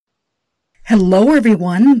Hello,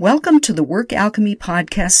 everyone. Welcome to the Work Alchemy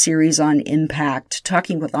podcast series on impact,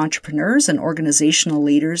 talking with entrepreneurs and organizational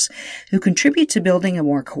leaders who contribute to building a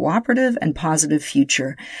more cooperative and positive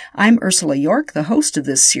future. I'm Ursula York, the host of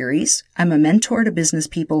this series. I'm a mentor to business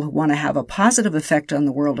people who want to have a positive effect on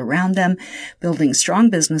the world around them, building strong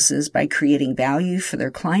businesses by creating value for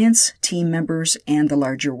their clients, team members, and the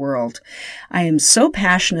larger world. I am so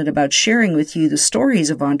passionate about sharing with you the stories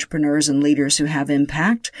of entrepreneurs and leaders who have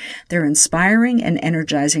impact. They're inspiring and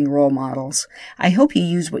energizing role models. I hope you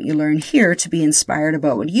use what you learn here to be inspired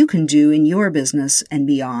about what you can do in your business and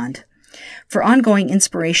beyond. For ongoing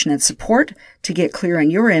inspiration and support, to get clear on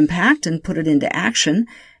your impact and put it into action,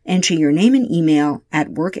 enter your name and email at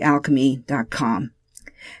workalchemy.com.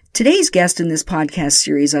 Today's guest in this podcast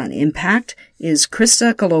series on impact is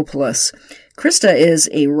Krista Galopoulos. Krista is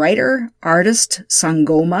a writer, artist,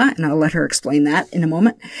 sangoma, and I'll let her explain that in a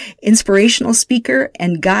moment, inspirational speaker,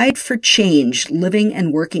 and guide for change living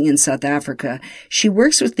and working in South Africa. She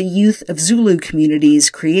works with the youth of Zulu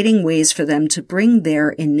communities, creating ways for them to bring their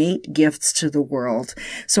innate gifts to the world.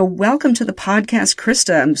 So welcome to the podcast,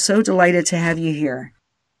 Krista. I'm so delighted to have you here.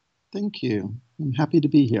 Thank you. I'm happy to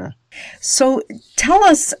be here. So tell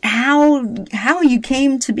us how you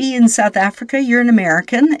came to be in South Africa. You're an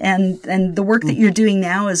American, and the work that you're doing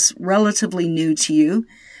now is relatively new to you.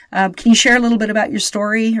 Can you share a little bit about your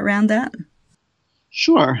story around that?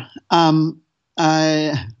 Sure.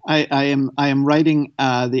 I am writing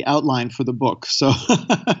the outline for the book, so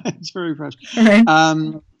it's very fresh. Okay.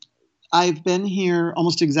 I've been here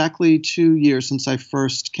almost exactly 2 years since I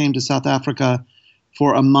first came to South Africa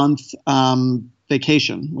for a month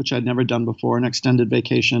vacation, which I'd never done before, an extended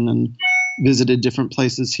vacation, and visited different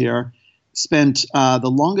places here. Spent the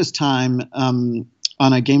longest time on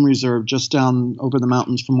a game reserve just down over the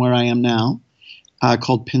mountains from where I am now,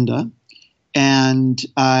 called Pinda. And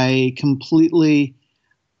I completely,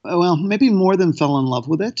 maybe more than fell in love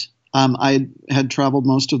with it. I had traveled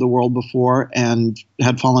most of the world before and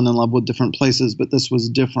had fallen in love with different places, but this was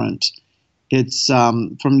different. It's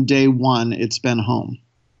from day one, it's been home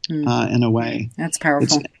in a way. That's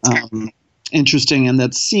powerful. It's interesting, and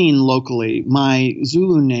that's seen locally. My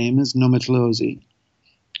Zulu name is Nometlozi,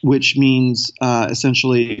 which means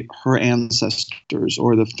essentially her ancestors,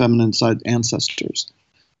 or the feminine side ancestors.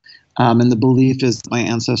 And the belief is that my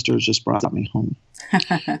ancestors just brought me home.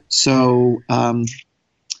 So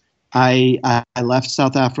I left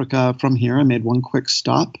South Africa from here. I made one quick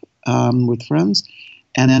stop with friends,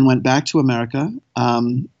 and then went back to America.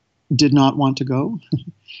 Did not want to go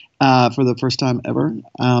for the first time ever.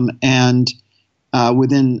 And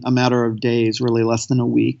within a matter of days, really less than a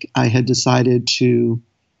week, I had decided to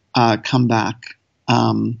come back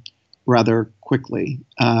rather quickly.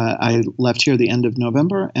 I left here the end of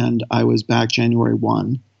November, and I was back January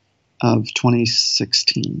 1 of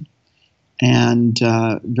 2016. And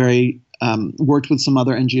worked with some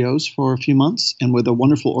other NGOs for a few months, and with a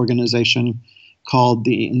wonderful organization called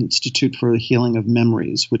the Institute for the Healing of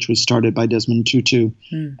Memories, which was started by Desmond Tutu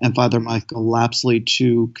and Father Michael Lapsley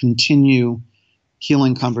to continue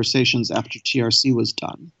healing conversations after TRC was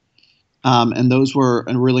done. And those were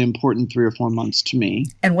a really important 3 or 4 months to me.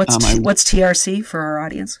 And what's TRC for our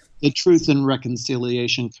audience? The Truth and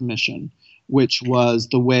Reconciliation Commission, which was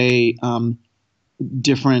the way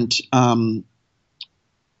different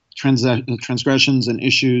transgressions and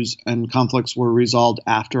issues and conflicts were resolved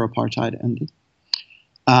after apartheid ended.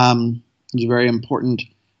 It's a very important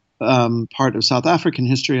part of South African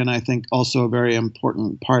history, and I think also a very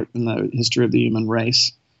important part in the history of the human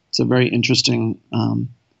race. It's a very interesting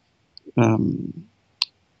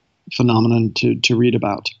phenomenon to read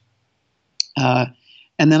about. And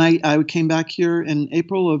then I came back here in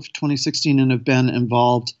April of 2016 and have been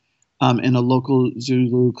involved in a local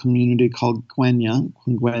Zulu community called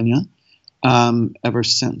Kwengwenya, ever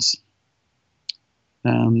since.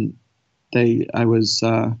 I was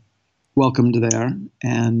welcomed there,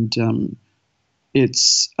 and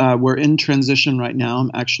we're in transition right now.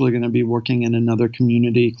 I'm actually going to be working in another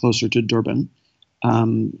community closer to Durban.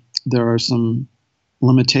 There are some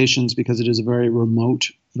limitations because it is a very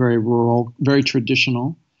remote, very rural, very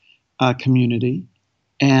traditional community.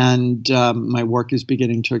 And my work is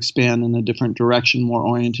beginning to expand in a different direction, more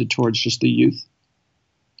oriented towards just the youth.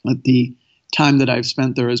 But the time that I've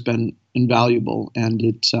spent there has been invaluable, and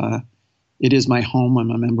it is my home. I'm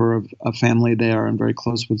a member of a family there. I'm very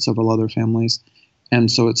close with several other families. And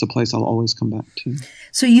so it's a place I'll always come back to.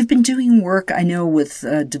 So you've been doing work, I know, with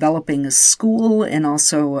developing a school and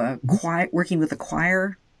also working with a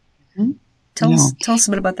choir. Mm-hmm. Tell us a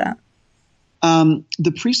bit about that.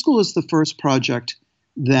 The preschool is the first project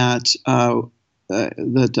that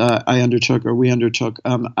I undertook, or we undertook,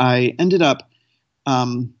 I ended up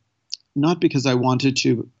not because I wanted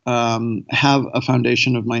to have a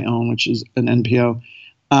foundation of my own, which is an NPO,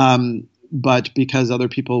 but because other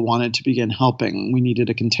people wanted to begin helping. We needed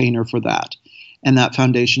a container for that. And that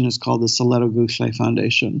foundation is called the Soleto Gouche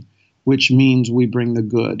Foundation, which means we bring the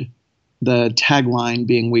good. The tagline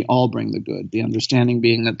being we all bring the good, the understanding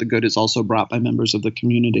being that the good is also brought by members of the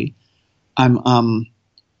community. I'm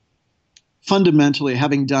fundamentally,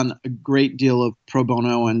 having done a great deal of pro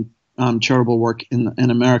bono and charitable work in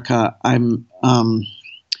America, I'm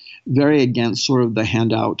very against sort of the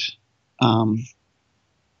handout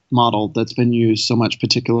model that's been used so much,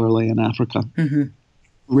 particularly in Africa,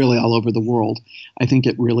 really all over the world. I think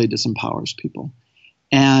it really disempowers people,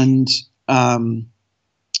 and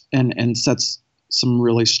sets some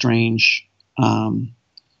really strange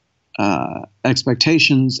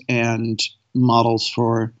expectations and models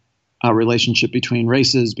for a relationship between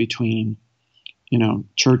races, between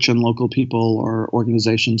church and local people, or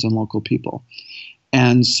organizations and local people.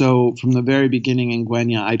 And so from the very beginning in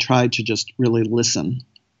Gwenya, I tried to just really listen.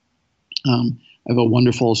 I have a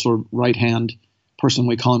wonderful sort of right-hand person,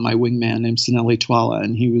 we call him my wingman, named Sinelli Twala,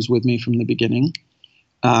 and he was with me from the beginning.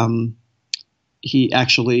 He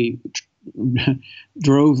actually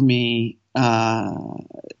drove me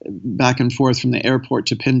back and forth from the airport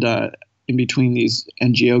to Pinda in between these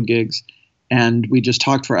NGO gigs. And we just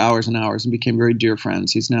talked for hours and hours and became very dear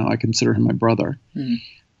friends. I consider him my brother.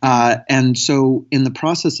 And so in the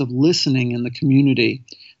process of listening in the community,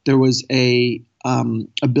 there was a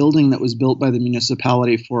building that was built by the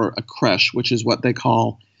municipality for a creche, which is what they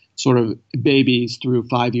call sort of babies through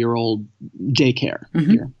 5-year-old daycare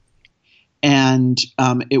here. And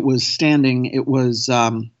it was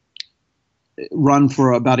run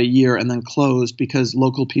for about a year and then closed because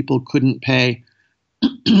local people couldn't pay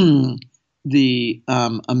the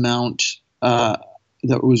amount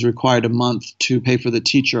that was required a month to pay for the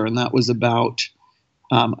teacher, and that was about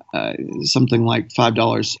something like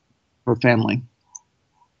 $5 per family.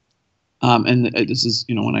 And this is,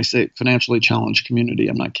 when I say financially challenged community,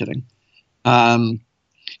 I'm not kidding.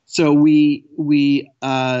 So we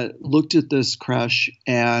looked at this creche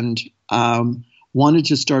and wanted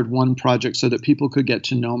to start one project so that people could get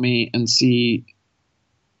to know me and see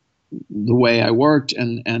the way I worked,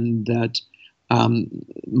 and that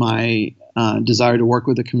my desire to work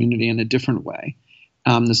with the community in a different way.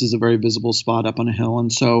 This is a very visible spot up on a hill.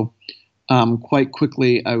 And so quite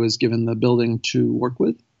quickly I was given the building to work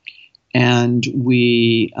with, and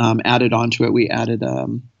we added onto it. We added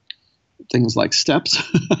things like steps,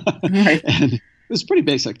 Right. And it was pretty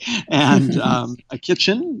basic, and a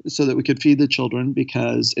kitchen so that we could feed the children,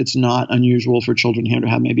 because it's not unusual for children here to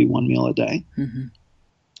have maybe one meal a day.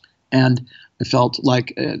 And I felt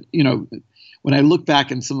like, when I look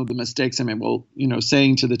back in some of the mistakes I made,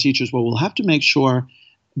 saying to the teachers, we'll have to make sure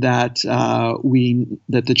that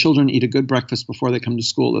that the children eat a good breakfast before they come to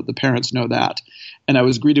school, that the parents know that. And I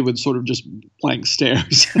was greeted with sort of just blank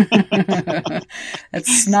stares.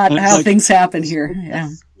 That's not how things happen here. Yeah.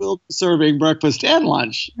 We'll be serving breakfast and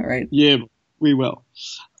lunch. All right. Yeah, we will.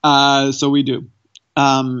 So we do.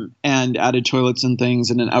 And added toilets and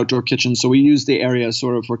things, and an outdoor kitchen. So we use the area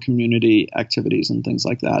sort of for community activities and things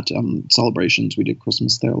like that. Celebrations. We did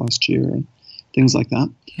Christmas there last year and things like that.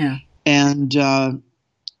 Yeah. And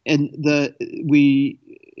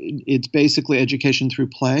it's basically education through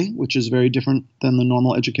play, which is very different than the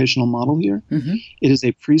normal educational model here. It is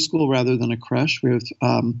a preschool rather than a creche. We have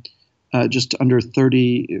just under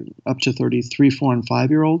 30, up to 33, 4, and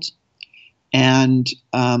 5-year-olds. And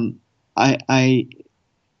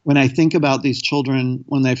when I think about these children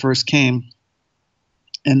when they first came,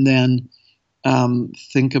 and then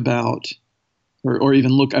think about, or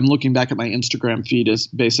even I'm looking back at my Instagram feed as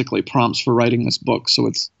basically prompts for writing this book. So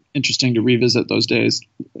it's interesting to revisit those days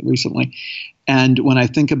recently. And when I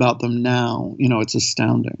think about them now, it's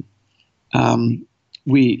astounding.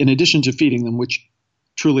 We, in addition to feeding them, which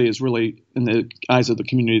truly is really, in the eyes of the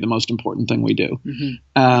community, the most important thing we do,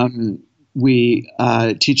 we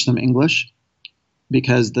teach them English,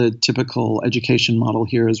 because the typical education model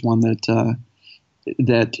here is one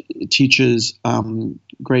that teaches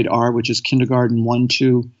grade R, which is kindergarten 1,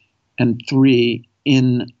 2, and 3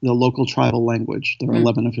 in the local tribal language. There are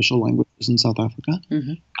 11 official languages in South Africa,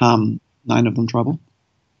 9 of them tribal.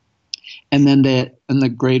 And then in the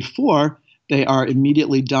grade 4, they are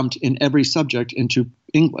immediately dumped in every subject into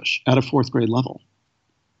English at a 4th grade level.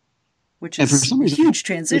 Which is for some reason, a huge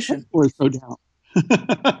transition. The test scores go down.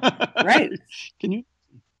 Right.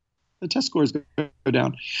 The test scores go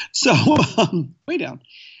down. So way down.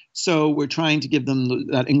 So we're trying to give them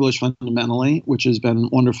that English fundamentally, which has been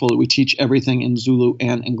wonderful. We teach everything in Zulu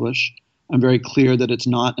and English. I'm very clear that it's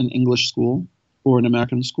not an English school or an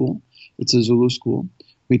American school. It's a Zulu school.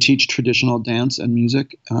 We teach traditional dance and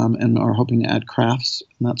music, and are hoping to add crafts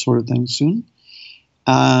and that sort of thing soon.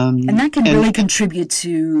 And that can really contribute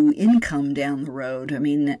to income down the road. I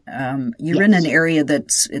mean, you're in an area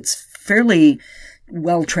it's fairly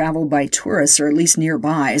well traveled by tourists, or at least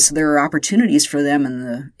nearby, so there are opportunities for them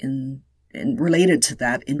in related to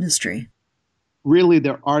that industry. Really,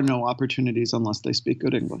 there are no opportunities unless they speak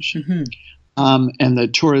good English. Mm-hmm. And the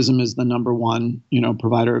tourism is the number one,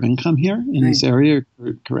 provider of income here in this area.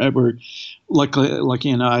 We're lucky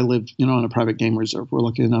enough. I live, on a private game reserve. We're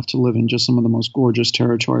lucky enough to live in just some of the most gorgeous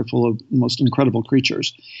territory, full of the most incredible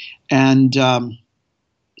creatures, and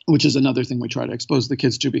which is another thing we try to expose the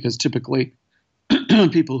kids to, because typically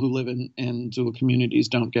people who live in Zulu communities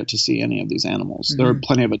don't get to see any of these animals. Mm-hmm. There are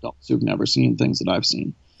plenty of adults who've never seen things that I've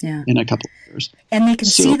seen. Yeah. In a couple of years. And they can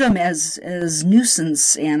see them as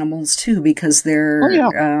nuisance animals too, because they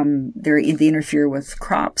interfere with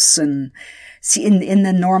crops, and see in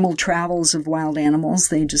the normal travels of wild animals,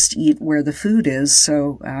 they just eat where the food is.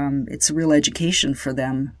 So it's a real education for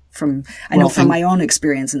them. From my own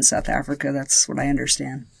experience in South Africa, that's what I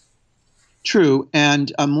understand. True,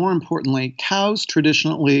 and more importantly, cows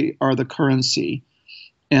traditionally are the currency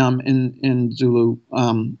in Zulu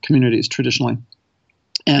communities traditionally.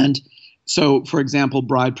 And so, for example,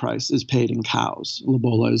 bride price is paid in cows.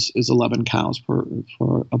 Lobola is 11 cows for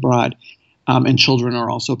a bride. And children are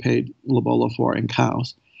also paid lobola for in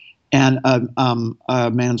cows. And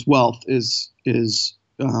a man's wealth is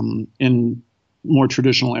in more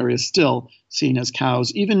traditional areas still seen as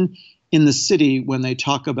cows. Even in the city, when they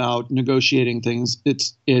talk about negotiating things,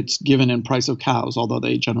 it's given in price of cows, although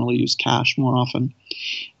they generally use cash more often.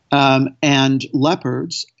 And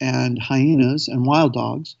leopards and hyenas and wild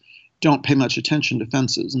dogs don't pay much attention to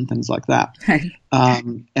fences and things like that.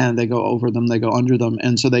 And they go over them, they go under them,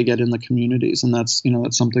 and so they get in the communities. And that's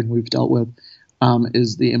something we've dealt with,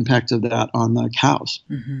 is the impact of that on the cows,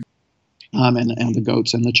 mm-hmm. And the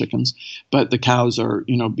goats and the chickens. But the cows are,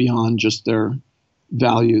 beyond just their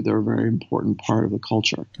value, they're a very important part of the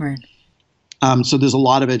culture. Right. So there's a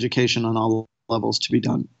lot of education on all levels to be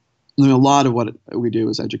done. A lot of what we do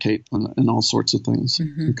is educate on all sorts of things,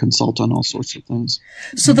 mm-hmm. and consult on all sorts of things.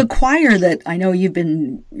 So the choir that I know you've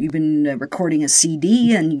been recording a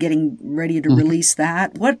CD and getting ready to mm-hmm. release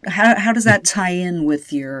that. How does that tie in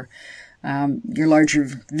with your larger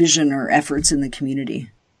vision or efforts in the community?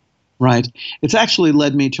 Right. It's actually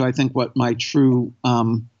led me to, I think, what my true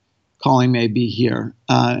calling may be here,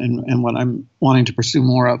 and what I'm wanting to pursue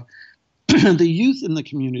more of. The youth in the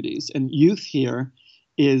communities, and youth here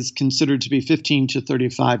is considered to be 15 to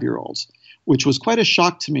 35-year-olds, which was quite a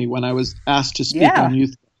shock to me when I was asked to speak on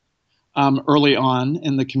youth early on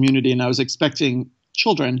in the community. And I was expecting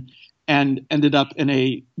children and ended up in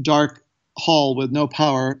a dark hall with no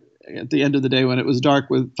power at the end of the day when it was dark,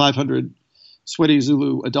 with 500 sweaty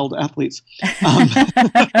Zulu adult athletes.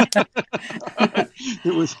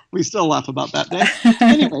 We still laugh about that day.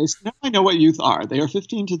 Anyways, now I know what youth are. They are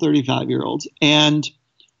 15 to 35-year-olds. And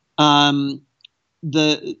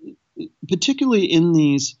particularly in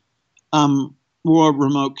these more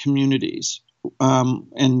remote communities,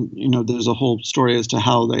 and there's a whole story as to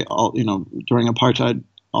how they all, during apartheid,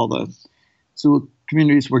 all the Zulu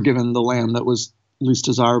communities were given the land that was least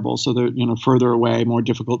desirable, so they're further away, more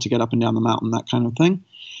difficult to get up and down the mountain, that kind of thing.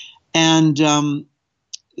 And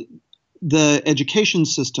the education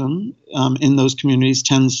system in those communities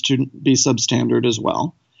tends to be substandard as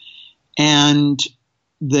well, and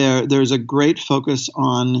there's a great focus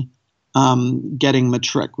on getting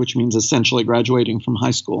matric, which means essentially graduating from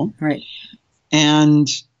high school, right? And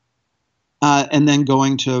then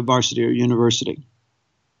going to varsity or university,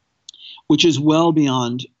 which is well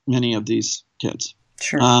beyond many of these kids.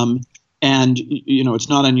 Sure. And it's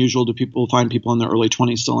not unusual to find people in their early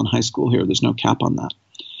 20s still in high school here. There's no cap on that,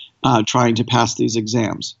 trying to pass these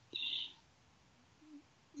exams.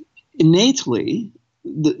 Innately,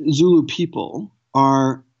 the Zulu people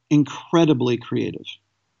are incredibly creative,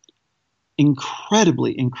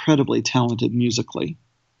 incredibly talented musically,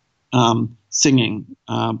 singing,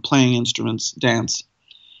 playing instruments, dance,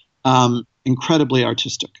 incredibly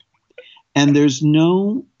artistic. And there's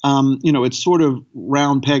no, it's sort of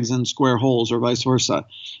round pegs in square holes or vice versa.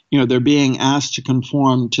 They're being asked to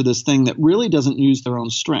conform to this thing that really doesn't use their own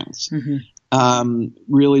strengths, mm-hmm.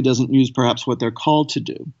 Really doesn't use perhaps what they're called to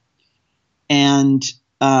do. And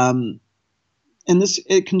this,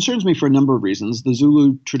 it concerns me for a number of reasons. The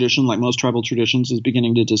Zulu tradition, like most tribal traditions, is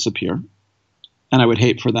beginning to disappear. and I would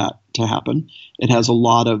hate for that to happen.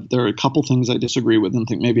 There are a couple things I disagree with and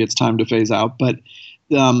think maybe it's time to phase out, but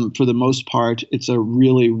for the most part, it's a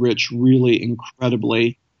really rich, really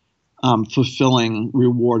incredibly fulfilling,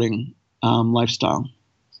 rewarding lifestyle.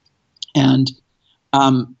 And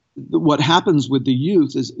what happens with the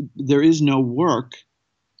youth is there is no work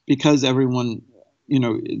because everyone,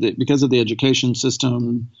 because of the education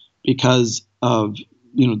system, because of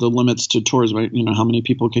the limits to tourism, how many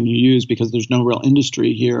people can you use, because there's no real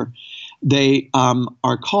industry here. They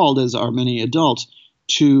are called, as are many adults,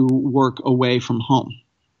 to work away from home.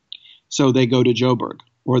 So they go to Joburg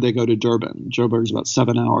or they go to Durban. Joburg's about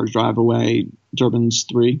 7 hours drive away. Durban's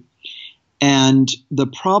 3. And the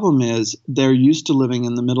problem is they're used to living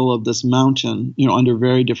in the middle of this mountain, under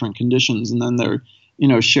very different conditions. And then they're,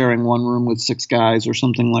 sharing one room with 6 guys or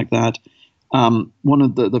something like that. One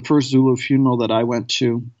of the first Zulu funeral that I went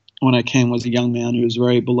to when I came was a young man who was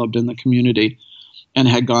very beloved in the community and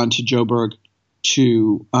had gone to Joburg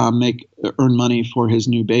to earn money for his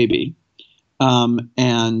new baby.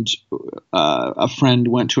 And a friend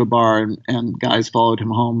went to a bar and guys followed him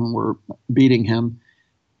home and were beating him.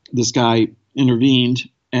 This guy intervened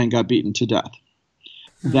and got beaten to death.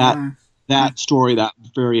 That story,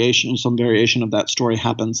 some variation of that story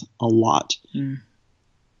happens a lot.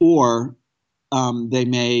 Or they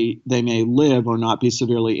may live or not be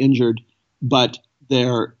severely injured, but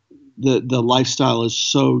the lifestyle is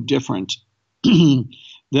so different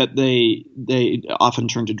that they often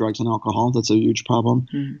turn to drugs and alcohol. That's a huge problem.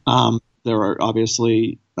 There are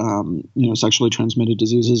obviously sexually transmitted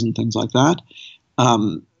diseases and things like that.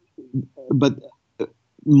 But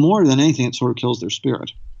more than anything, it sort of kills their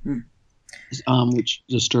spirit, which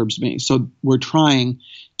disturbs me. So we're trying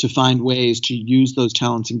to find ways to use those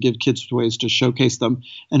talents and give kids ways to showcase them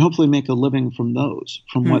and hopefully make a living from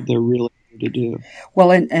what they're really to do.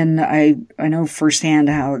 Well, and I know firsthand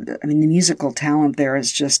how, the musical talent there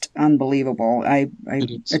is just unbelievable. I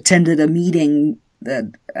attended a meeting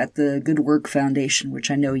at the Good Work Foundation,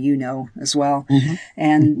 which I know you know as well,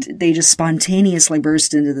 and they just spontaneously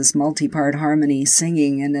burst into this multi-part harmony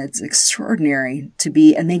singing, and it's extraordinary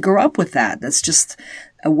and they grow up with that. That's just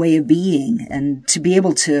a way of being, and to be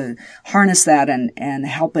able to harness that and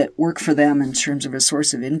help it work for them in terms of a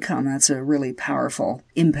source of income, that's a really powerful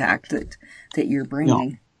impact that you're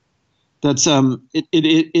bringing. Yeah. That's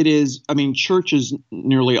it is. Church is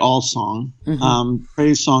nearly all song.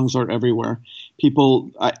 Praise songs are everywhere.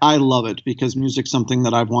 I love it because music's something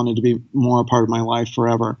that I've wanted to be more a part of my life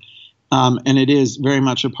forever, and it is very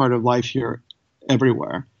much a part of life here,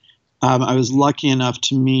 everywhere. I was lucky enough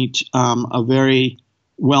to meet a very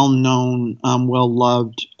well-known,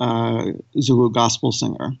 well-loved Zulu gospel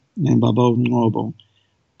singer named Babo Ngobo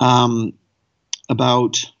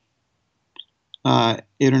about 8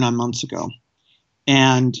 or 9 months ago.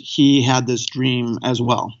 And he had this dream as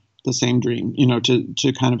well, the same dream,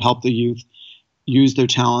 to kind of help the youth use their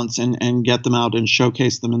talents and get them out and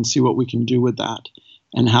showcase them and see what we can do with that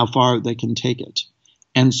and how far they can take it.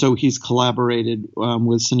 And so he's collaborated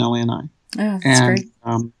with Sinelli and I. Oh, that's great.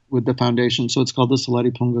 With the foundation. So it's called the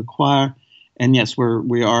Saleti Punga Choir. And yes,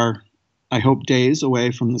 we are, I hope, days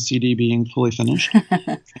away from the CD being fully finished.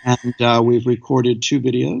 And we've recorded 2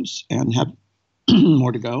 videos and have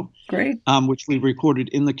more to go. Great. Which we've recorded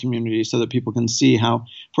in the community so that people can see how,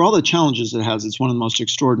 for all the challenges it has, it's one of the most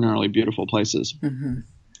extraordinarily beautiful places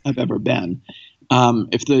I've ever been.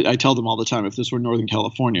 I tell them all the time, if this were Northern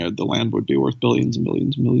California, the land would be worth billions and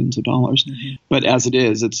billions and millions of dollars. But as it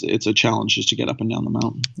is, it's a challenge just to get up and down the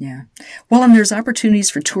mountain. Yeah. Well, and there's opportunities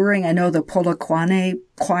for touring. I know the Polokwane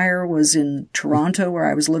Choir was in Toronto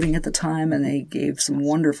where I was living at the time, and they gave some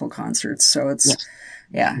wonderful concerts. So it's,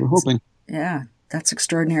 we're hoping. Yeah. That's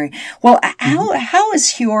extraordinary. Well, how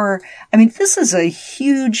is this is a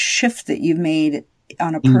huge shift that you've made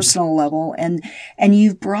on a personal level, and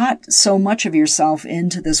you've brought so much of yourself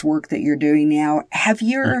into this work that you're doing now. How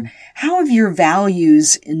have your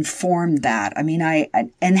values informed that?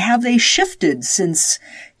 And have they shifted since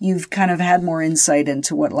you've kind of had more insight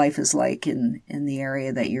into what life is like in the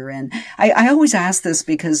area that you're in? I always ask this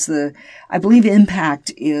because I believe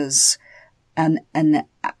impact is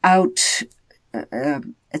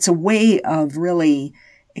it's a way of really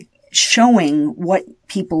showing what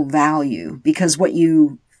people value, because what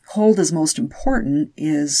you hold as most important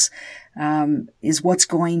is what's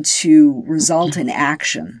going to result in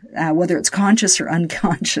action, whether it's conscious or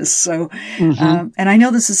unconscious. So, and I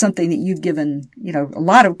know this is something that you've given, a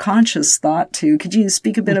lot of conscious thought to. Could you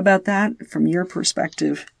speak a bit about that from your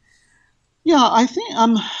perspective? Yeah, I think,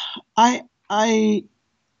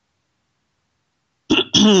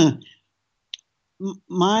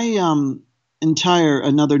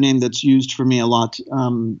 another name that's used for me a lot,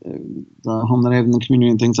 the home that I have in the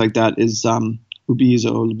community and things like that is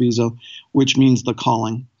Lubizo, which means the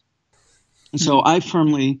calling. So I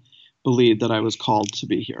firmly believe that I was called to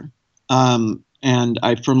be here. And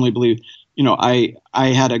I firmly believe, I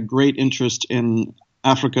had a great interest in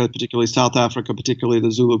Africa, particularly South Africa, particularly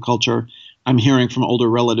the Zulu culture. I'm hearing from older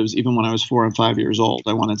relatives, even when I was 4 and 5 years old,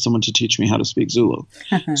 I wanted someone to teach me how to speak Zulu.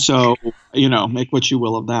 So, make what you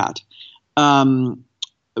will of that.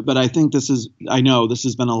 But I think I know this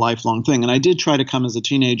has been a lifelong thing. And I did try to come as a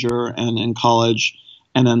teenager and in college,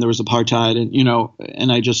 and then there was apartheid,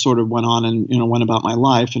 and I just sort of went on and, went about my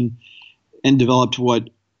life and developed what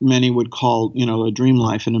many would call, a dream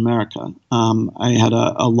life in America. I had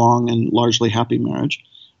a long and largely happy marriage.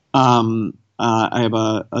 I have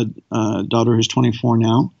a daughter who's 24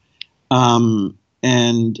 now,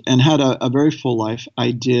 and had a very full life.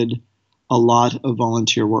 I did a lot of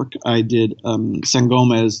volunteer work. I did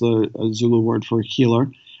Sangoma is the Zulu word for healer.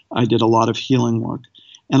 I did a lot of healing work,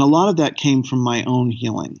 and a lot of that came from my own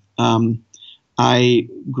healing. I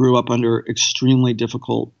grew up under extremely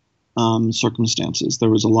difficult circumstances. There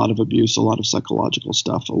was a lot of abuse, a lot of psychological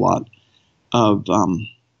stuff, a lot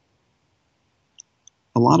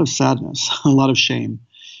of sadness, a lot of shame,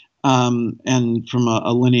 and from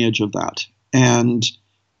a lineage of that. And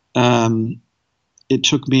it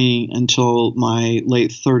took me until my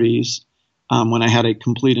late 30s, when I had a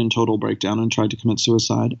complete and total breakdown and tried to commit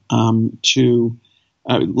suicide, I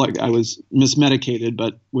was mismedicated,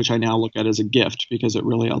 but which I now look at as a gift because it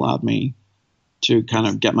really allowed me to kind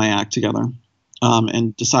of get my act together,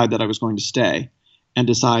 and decide that I was going to stay, and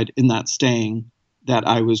decide in that staying that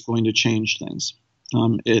I was going to change things.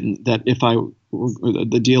 That if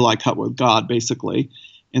the deal I cut with God, basically,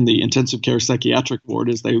 in the intensive care psychiatric ward,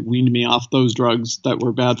 is they weaned me off those drugs that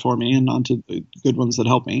were bad for me and onto the good ones that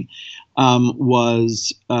helped me,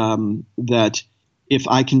 was that if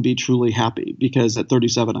I can be truly happy, because at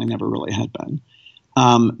 37 I never really had been,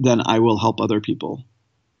 then I will help other people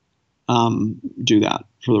do that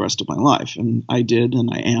for the rest of my life. And I did, and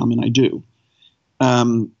I am, and I do.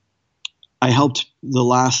 I helped the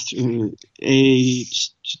last 8,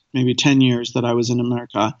 maybe 10 years that I was in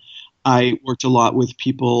America. I worked a lot with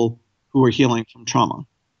people who were healing from trauma,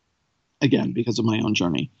 again, because of my own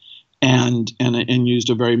journey, and used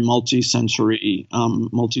a very multi-sensory,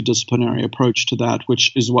 multidisciplinary approach to that,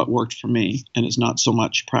 which is what worked for me and is not so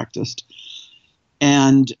much practiced.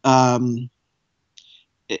 And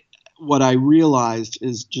what I realized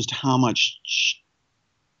is just how much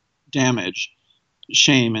damage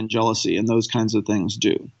shame and jealousy and those kinds of things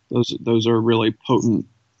do. Those are really potent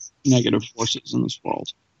negative forces in this world.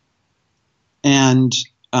 And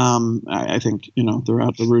I think, they're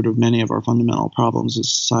at the root of many of our fundamental problems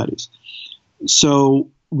as societies. So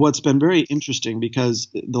what's been very interesting, because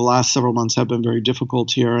the last several months have been very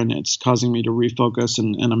difficult here, and it's causing me to refocus,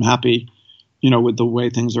 and I'm happy, with the way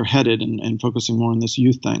things are headed and focusing more on this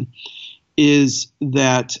youth thing, is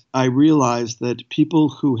that I realize that people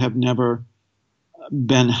who have never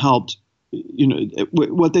been helped,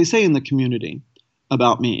 what they say in the community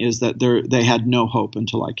about me is that they had no hope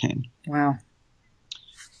until I came. Wow.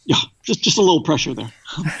 Yeah, just a little pressure there.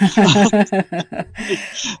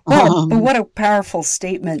 Well, what a powerful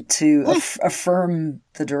statement to affirm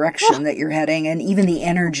the direction that you're heading, and even the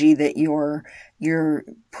energy that you're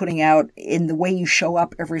putting out in the way you show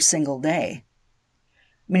up every single day.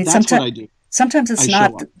 I mean, that's what I do. Sometimes it's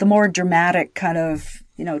not the more dramatic kind of,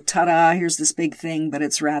 ta-da, here's this big thing, but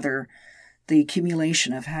it's rather the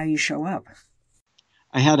accumulation of how you show up.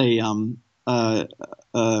 I had an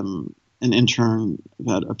intern,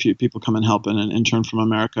 I've had a few people come and help, and an intern from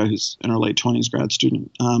America who's in her late 20s, grad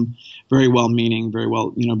student, very well-meaning, very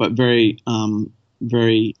well, but very,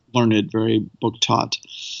 very learned, very book-taught,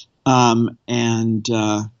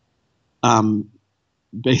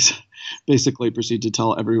 basically proceed to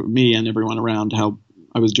tell me and everyone around how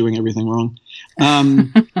I was doing everything wrong,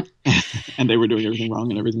 and they were doing everything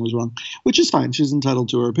wrong, and everything was wrong, which is fine. She's entitled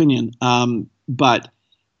to her opinion, but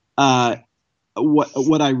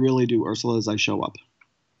what I really do, Ursula, is I show up.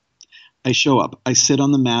 I sit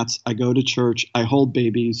on the mats. I go to church. I hold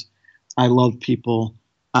babies. I love people.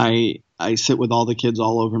 I sit with all the kids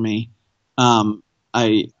all over me.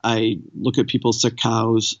 I look at people's sick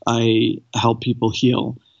cows. I help people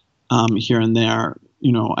heal here and there.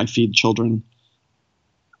 I feed children.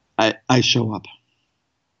 I show up.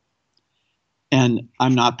 And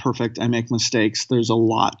I'm not perfect. I make mistakes. There's a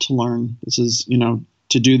lot to learn. This is,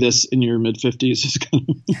 to do this in your mid-50s is kind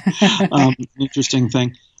of an interesting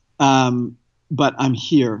thing. But I'm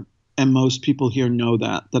here, and most people here know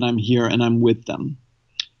that I'm here and I'm with them.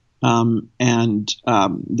 There's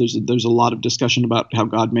a lot of discussion about how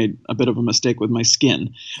God made a bit of a mistake with my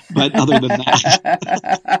skin, but other than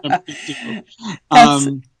that,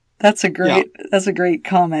 that's a great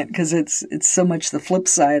comment, because it's so much the flip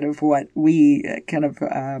side of what we kind of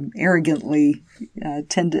arrogantly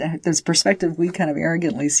tend to. There's perspective we kind of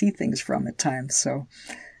arrogantly see things from at times. So.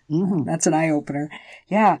 Mm-hmm. That's an eye-opener.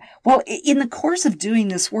 Yeah. Well, in the course of doing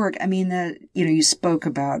this work, I mean, you spoke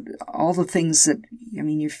about all the things that, I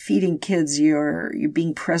mean, you're feeding kids, you're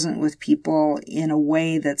being present with people in a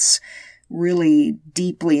way that's really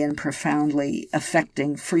deeply and profoundly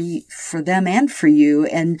affecting for them and for you.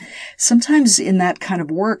 And sometimes in that kind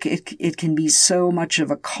of work, it can be so much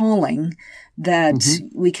of a calling that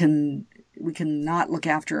we can not look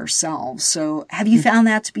after ourselves. So have you found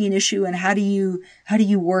that to be an issue, and how do you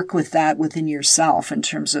work with that within yourself in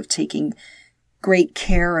terms of taking great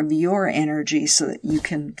care of your energy so that you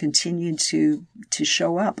can continue to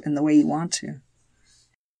show up in the way you want to?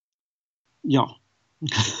 Yeah.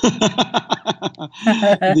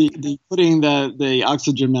 the putting the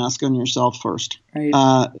oxygen mask on yourself first. Right.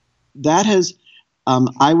 That has,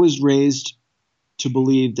 I was raised to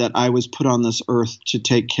believe that I was put on this earth to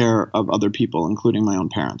take care of other people, including my own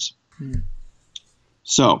parents.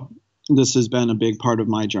 So this has been a big part of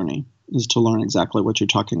my journey, is to learn exactly what you're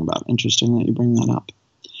talking about. Interesting that you bring that up.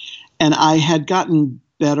 And I had gotten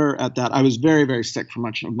better at that. I was very, very sick for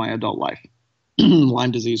much of my adult life.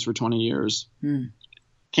 Lyme disease for 20 years,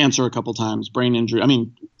 cancer a couple times, brain injury. I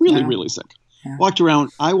mean, really sick. Yeah.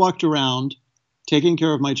 I walked around taking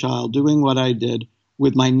care of my child, doing what I did,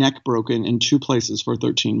 with my neck broken in 2 places for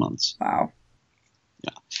 13 months. Wow.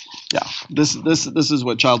 Yeah. This is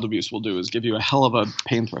what child abuse will do, is give you a hell of a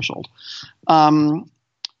pain threshold.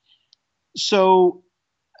 So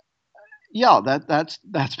yeah, that's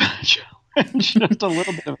been a challenge, just a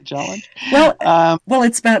little bit of a challenge. Well,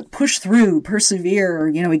 it's about push through, persevere,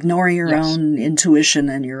 ignore your own intuition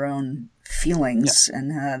and your own feelings. Yeah.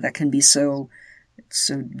 And that can be so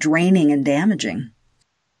draining and damaging.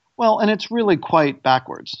 Well, and it's really quite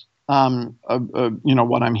backwards, what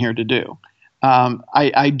I'm here to do.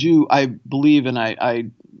 I believe, and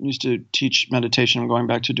I used to teach meditation. I'm going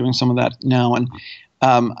back to doing some of that now. And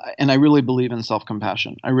I really believe in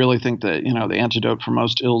self-compassion. I really think that, the antidote for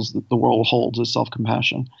most ills that the world holds is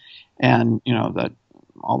self-compassion. And, that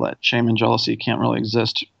all that shame and jealousy can't really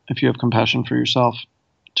exist if you have compassion for yourself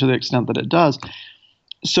to the extent that it does.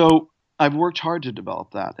 So I've worked hard to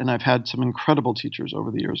develop that, and I've had some incredible teachers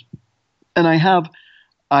over the years. And I have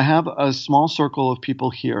a small circle of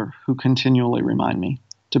people here who continually remind me,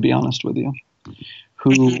 to be honest with you,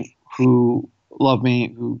 who love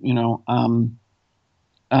me, who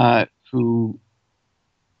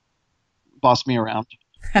boss me around,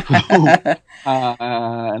 and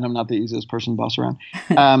I'm not the easiest person to boss around,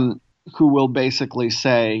 who will basically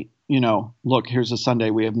say, look, here's a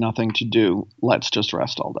Sunday, we have nothing to do, let's just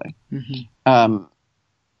rest all day.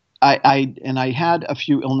 I had a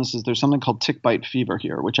few illnesses. There's something called tick bite fever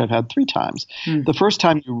here, which I've had 3 times. The first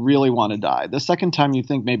time you really want to die. The second time you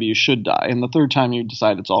think maybe you should die. And the third time you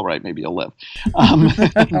decide it's all right, maybe you'll live. Oh,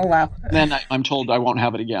 wow. Then I'm told I won't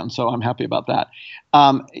have it again. So I'm happy about that.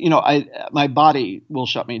 My body will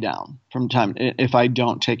shut me down from time if I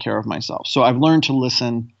don't take care of myself. So I've learned to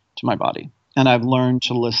listen to my body, and I've learned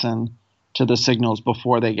to listen to the signals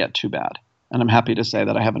before they get too bad. And I'm happy to say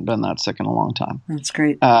that I haven't been that sick in a long time. That's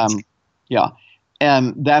great. Yeah.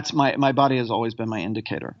 And that's my body has always been my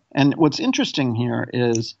indicator. And what's interesting here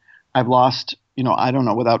is I've lost, I don't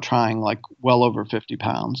know, without trying, like well over 50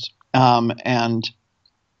 pounds. And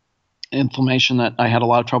inflammation that I had a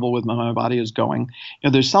lot of trouble with when my body is going.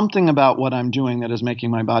 There's something about what I'm doing that is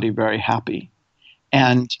making my body very happy.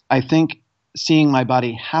 And I think seeing my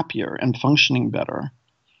body happier and functioning better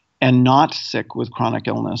and not sick with chronic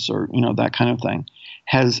illness or, that kind of thing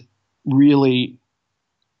has really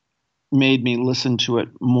made me listen to it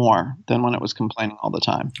more than when it was complaining all the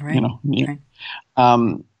time. Right. Right.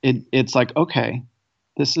 It's like, okay,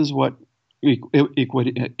 this is what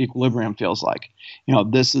equilibrium feels like.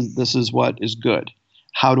 This is what is good.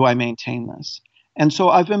 How do I maintain this? And so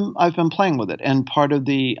I've been playing with it. And part of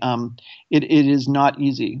the it is not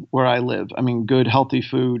easy where I live. I mean, good healthy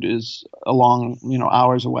food is a long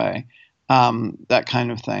hours away. That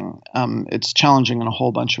kind of thing. It's challenging in a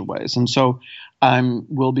whole bunch of ways. And so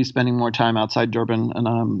we'll be spending more time outside Durban, in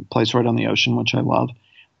a place right on the ocean, which I love.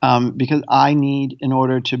 Because I need, in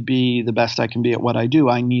order to be the best I can be at what I do,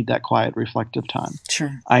 I need that quiet, reflective time.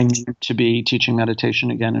 Sure. I need to be teaching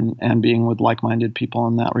meditation again and being with like-minded people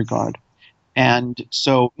in that regard. And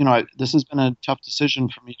so, this has been a tough decision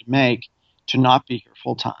for me to make, to not be here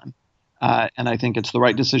full time. And I think it's the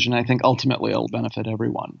right decision. I think ultimately it'll benefit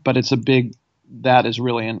everyone. But that is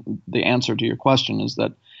really the answer to your question, is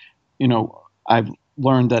that, I've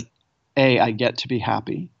learned that A, I get to be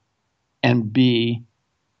happy, and B,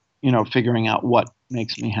 figuring out what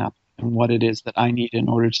makes me happy and what it is that I need in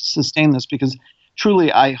order to sustain this, because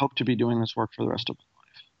truly I hope to be doing this work for the rest of my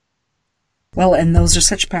life. Well, and those are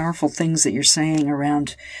such powerful things that you're saying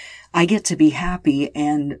around, I get to be happy,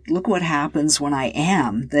 and look what happens when I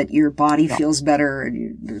am, that your body feels better,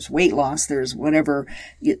 there's weight loss, there's whatever,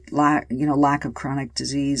 lack of chronic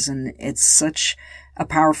disease, and it's such a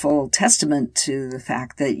powerful testament to the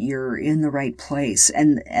fact that you're in the right place.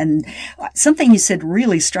 And something you said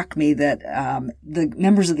really struck me, that the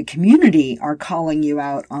members of the community are calling you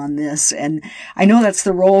out on this. And I know that's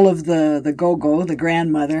the role of the gogo, the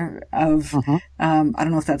grandmother of, I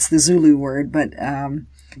don't know if that's the Zulu word, but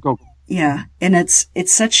Gogo. Yeah. And it's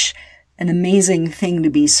such an amazing thing to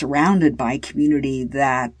be surrounded by community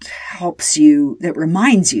that helps you, that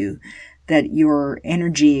reminds you that your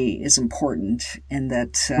energy is important, and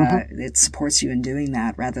that it supports you in doing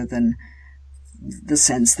that, rather than the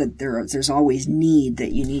sense that there's always need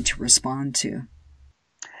that you need to respond to.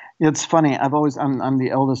 It's funny. I'm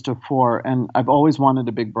the eldest of 4, and I've always wanted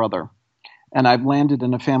a big brother. And I've landed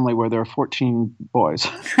in a family where there are 14 boys.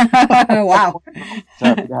 Wow. So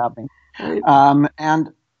it's happening. And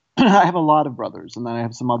I have a lot of brothers, and then I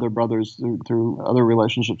have some other brothers through other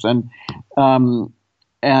relationships, and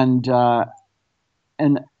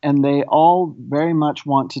they all very much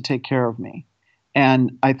want to take care of me.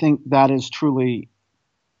 And I think that is truly,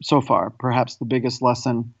 so far, perhaps the biggest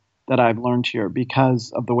lesson that I've learned here,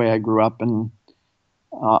 because of the way I grew up and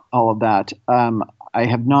all of that. I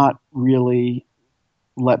have not really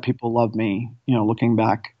let people love me, looking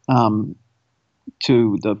back, to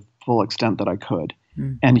the full extent that I could.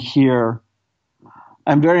 And here,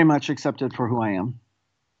 I'm very much accepted for who I am.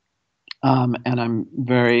 And I'm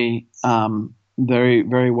very, very,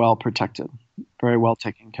 very well protected, very well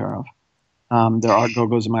taken care of. There are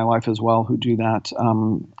gogos in my life as well who do that,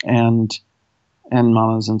 and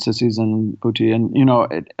mamas and sissies and booty, and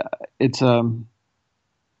it's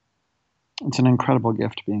an incredible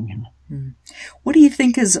gift being here. What do you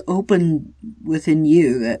think has opened within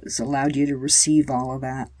you that has allowed you to receive all of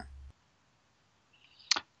that?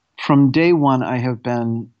 From day one, I have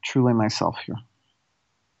been truly myself here.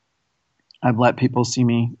 I've let people see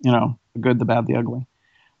me, the good, the bad, the ugly.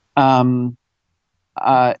 Some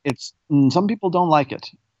people don't like it,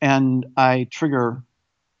 and I trigger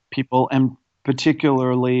people, and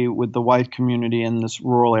particularly with the white community in this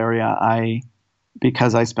rural area,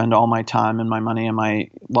 because I spend all my time and my money and my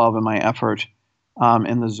love and my effort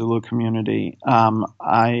in the Zulu community,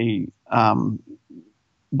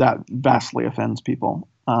 that vastly offends people,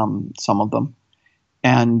 some of them,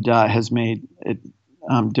 and has made it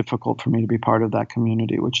difficult for me to be part of that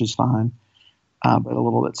community, which is fine, but a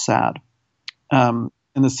little bit sad. In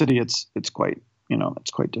the city, it's quite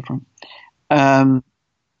different.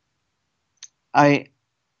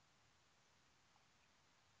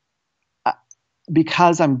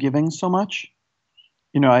 Because I'm giving so much,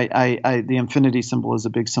 the infinity symbol is a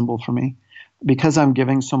big symbol for me. Because I'm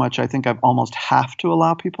giving so much, I think I almost have to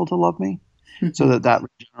allow people to love me, so that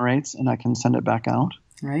regenerates and I can send it back out.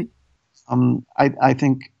 Right. I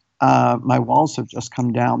think my walls have just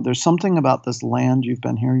come down. There's something about this land. You've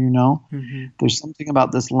been here, There's something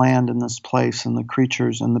about this land and this place and the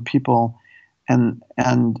creatures and the people, and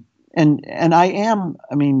I am.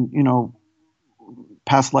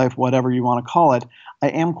 Past life, whatever you want to call it, I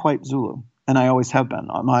am quite Zulu, and I always have been.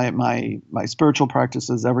 My spiritual practice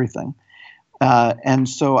is everything, and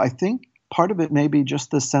so I think part of it may be just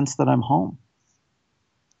the sense that I'm home,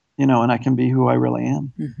 and I can be who I really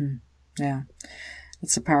am. Mm-hmm. Yeah,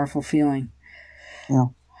 it's a powerful feeling. Yeah.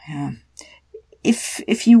 Yeah.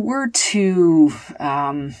 If you were to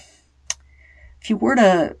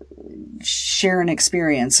share an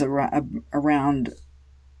experience around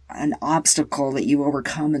an obstacle that you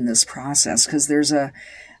overcome in this process, because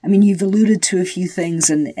you've alluded to a few things,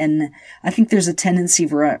 and I think there's a tendency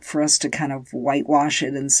for us to kind of whitewash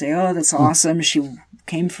it and say, oh, that's awesome. She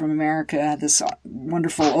came from America, had this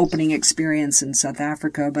wonderful opening experience in South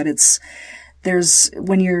Africa, but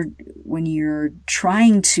when you're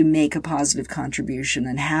trying to make a positive contribution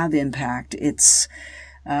and have impact, it's,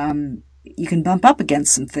 you can bump up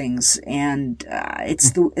against some things, and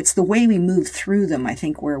it's the way we move through them, I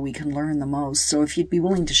think, where we can learn the most. So if you'd be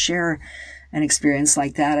willing to share an experience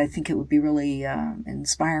like that, I think it would be really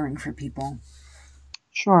inspiring for people.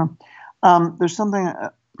 Sure. There's something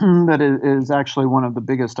that is actually one of the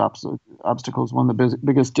biggest obstacles, one of the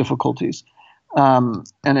biggest difficulties And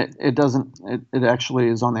it doesn't. It actually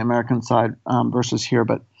is on the American side versus here.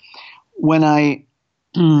 But when I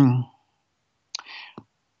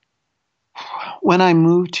when I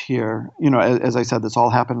moved here, as I said, this all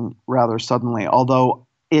happened rather suddenly. Although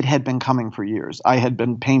it had been coming for years. I had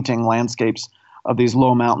been painting landscapes of these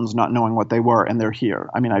low mountains, not knowing what they were, and they're here.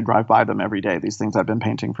 I mean, I drive by them every day. These things I've been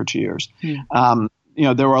painting for 2 years.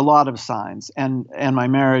 There were a lot of signs, and my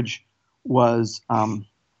marriage was.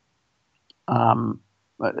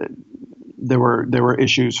 There were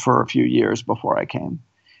issues for a few years before I came,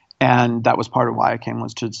 and that was part of why I came,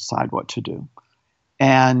 was to decide what to do.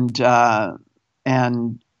 And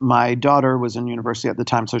my daughter was in university at the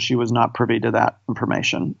time, so she was not privy to that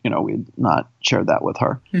information. We had not shared that with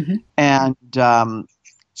her. Mm-hmm. And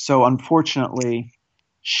so unfortunately,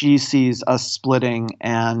 she sees us splitting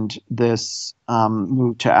and this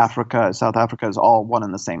move to Africa, South Africa, is all one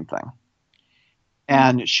and the same thing.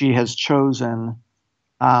 And she has chosen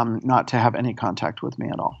not to have any contact with me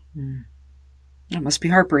at all. Mm. That must be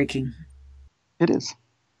heartbreaking. It is.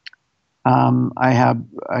 I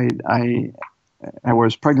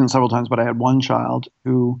was pregnant several times, but I had one child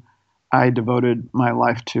who I devoted my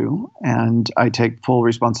life to, and I take full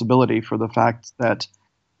responsibility for the fact that,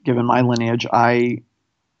 given my lineage, I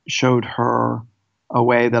showed her a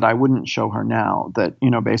way that I wouldn't show her now, that,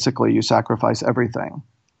 basically you sacrifice everything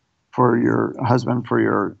for your husband, for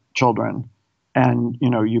your children, and,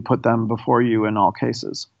 you put them before you in all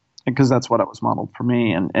cases, because that's what it was modeled for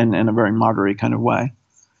me, and in a very martyr-y kind of way.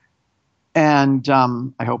 And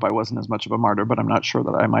I hope I wasn't as much of a martyr, but I'm not sure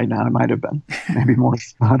that I might have been, maybe more.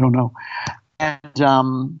 I don't know.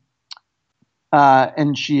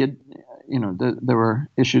 And she had, there were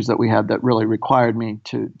issues that we had that really required me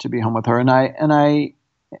to be home with her, and I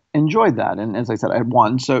enjoyed that. And as I said, I had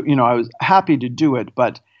one, so I was happy to do it,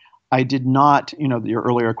 but I did not, your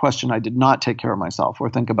earlier question, I did not take care of myself or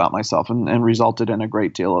think about myself, and resulted in a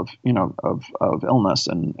great deal of of illness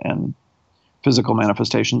and physical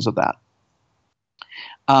manifestations of that.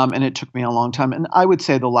 And it took me a long time. And I would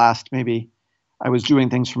say maybe I was doing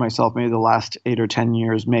things for myself, maybe the last 8 or 10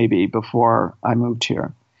 years, maybe, before I moved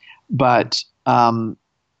here. But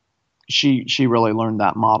she really learned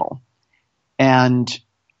that model. And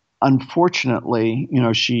unfortunately,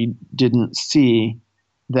 she didn't see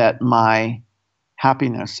that my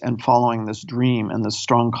happiness and following this dream and this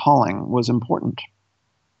strong calling was important.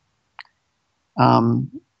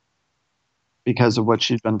 Because of what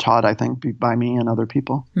she'd been taught, I think, by me and other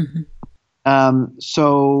people. Mm-hmm.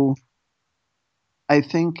 So I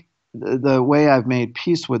think the way I've made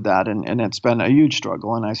peace with that, and it's been a huge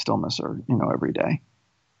struggle, and I still miss her, every day.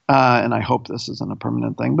 And I hope this isn't a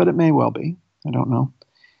permanent thing, but it may well be. I don't know.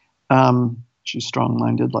 She's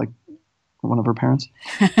strong-minded, like one of her parents,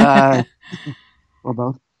 or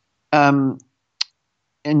both. And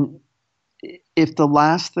if the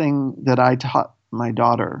last thing that I taught my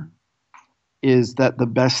daughter is that the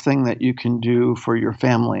best thing that you can do for your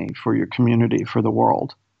family, for your community, for the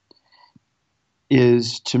world,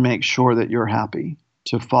 is to make sure that you're happy,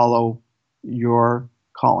 to follow your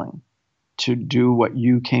calling, to do what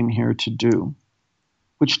you came here to do,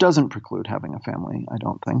 which doesn't preclude having a family, I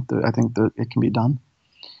don't think. I think that it can be done.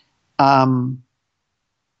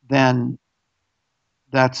 Then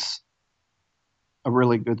that's a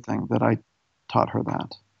really good thing that I taught her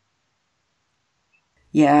that.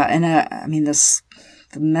 Yeah, and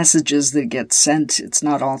the messages that get sent, it's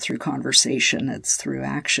not all through conversation, it's through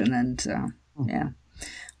action, and yeah,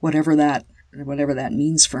 whatever that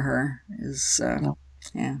means for her is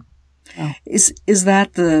yeah. Is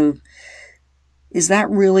that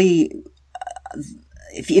really,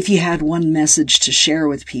 if you had one message to share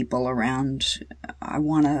with people around, I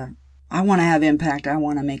want to have impact, I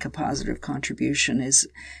want to make a positive contribution, is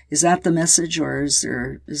that the message, or is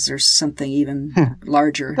there something even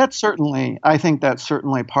larger? I think that's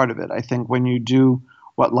certainly part of it. I think when you do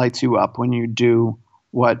what lights you up, when you do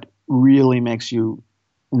what really makes you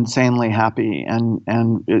insanely happy, and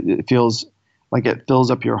it feels like it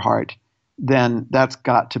fills up your heart, then that's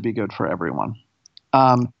got to be good for everyone.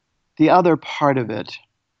 The other part of it,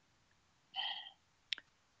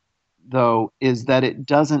 though, is that it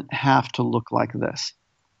doesn't have to look like this.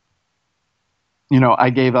 I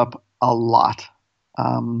gave up a lot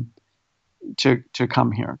to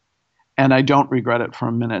come here, and I don't regret it for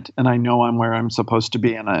a minute. And I know I'm where I'm supposed to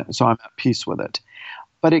be, so I'm at peace with it.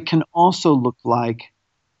 But it can also look like,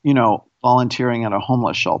 volunteering at a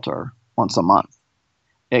homeless shelter once a month.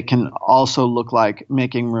 It can also look like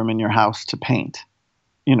making room in your house to paint,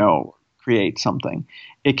 create something.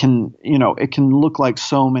 It can look like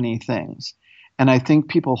so many things. And I think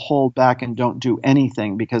people hold back and don't do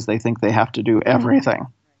anything because they think they have to do everything.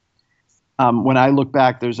 When I look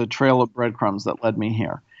back, there's a trail of breadcrumbs that led me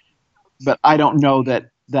here. But I don't know that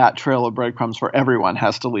trail of breadcrumbs for everyone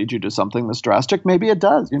has to lead you to something this drastic. Maybe it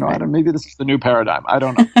does. Maybe this is the new paradigm. I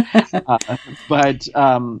don't know.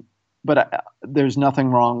 But there's nothing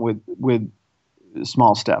wrong with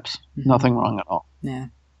small steps. Mm-hmm. Nothing wrong at all. Yeah.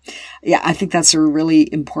 Yeah, I think that's a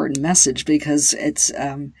really important message because it's,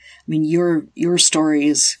 your story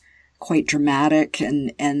is quite dramatic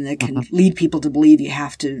and it can lead people to believe you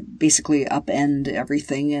have to basically upend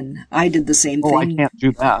everything. And I did the same thing. Oh, I can't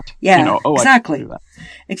do that. Yeah, exactly. I can't do that.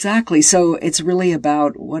 Exactly. So it's really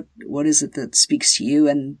about what is it that speaks to you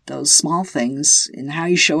and those small things and how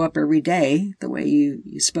you show up every day, the way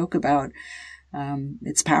you spoke about.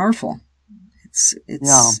 It's powerful.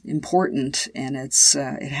 It's important and it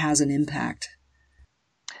has an impact.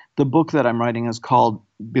 The book that I'm writing is called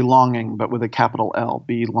Belonging, but with a capital L,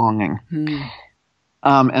 Belonging.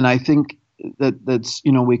 And I think that's,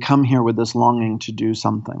 we come here with this longing to do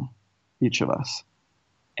something, each of us.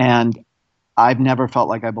 And I've never felt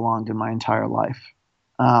like I belonged in my entire life.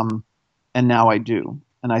 And now I do.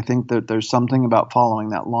 And I think that there's something about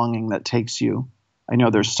following that longing that takes you. I know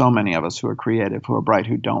there's so many of us who are creative, who are bright,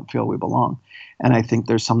 who don't feel we belong. And I think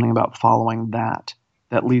there's something about following that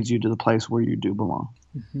leads you to the place where you do belong.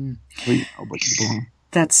 Mm-hmm. Where you know what you belong.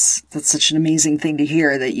 That's such an amazing thing to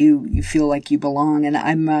hear, that you feel like you belong. And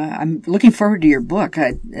I'm looking forward to your book.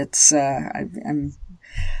 I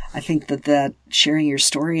think that sharing your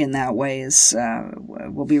story in that way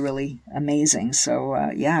will be really amazing. So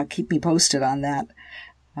keep me posted on that.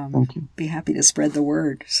 Thank you. Be happy to spread the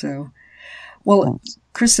word. So. Well,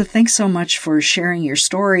 Krista, thanks so much for sharing your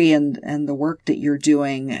story and the work that you're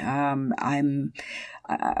doing. I'm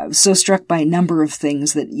so struck by a number of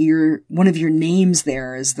things that one of your names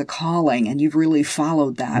there is the calling, and you've really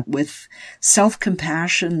followed that with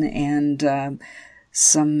self-compassion and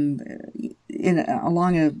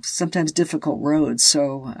along a sometimes difficult road.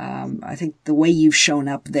 So I think the way you've shown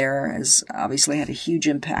up there has obviously had a huge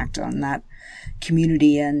impact on that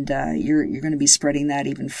community, and you're going to be spreading that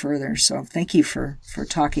even further. So thank you for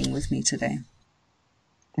talking with me today.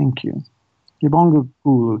 Thank you. Yvonne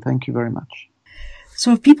Gulu, thank you very much.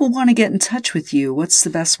 So if people want to get in touch with you, what's the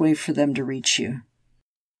best way for them to reach you?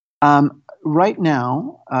 Right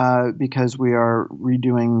now, because we are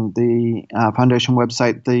redoing the foundation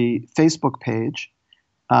website, the Facebook page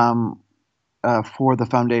for the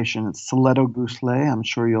foundation, it's Siletho Gusle. I'm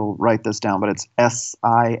sure you'll write this down, but it's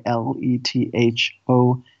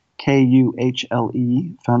SILETHOKUHLE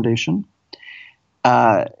Foundation,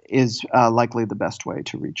 is likely the best way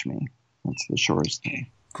to reach me. That's the surest thing.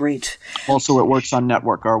 Great. Also, it works on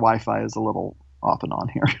network. Our Wi-Fi is a little off and on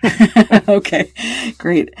here. Okay,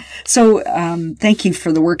 great. So thank you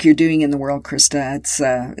for the work you're doing in the world, Krista.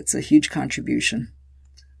 It's a huge contribution.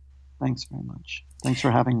 Thanks very much. Thanks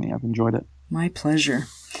for having me. I've enjoyed it. My pleasure.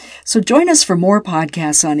 So join us for more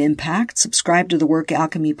podcasts on impact. Subscribe to the Work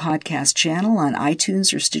Alchemy podcast channel on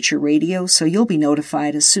iTunes or Stitcher Radio so you'll be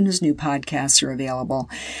notified as soon as new podcasts are available.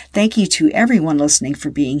 Thank you to everyone listening for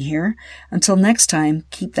being here. Until next time,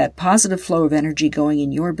 keep that positive flow of energy going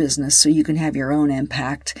in your business so you can have your own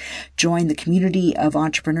impact. Join the community of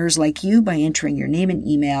entrepreneurs like you by entering your name and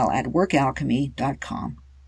email at workalchemy.com.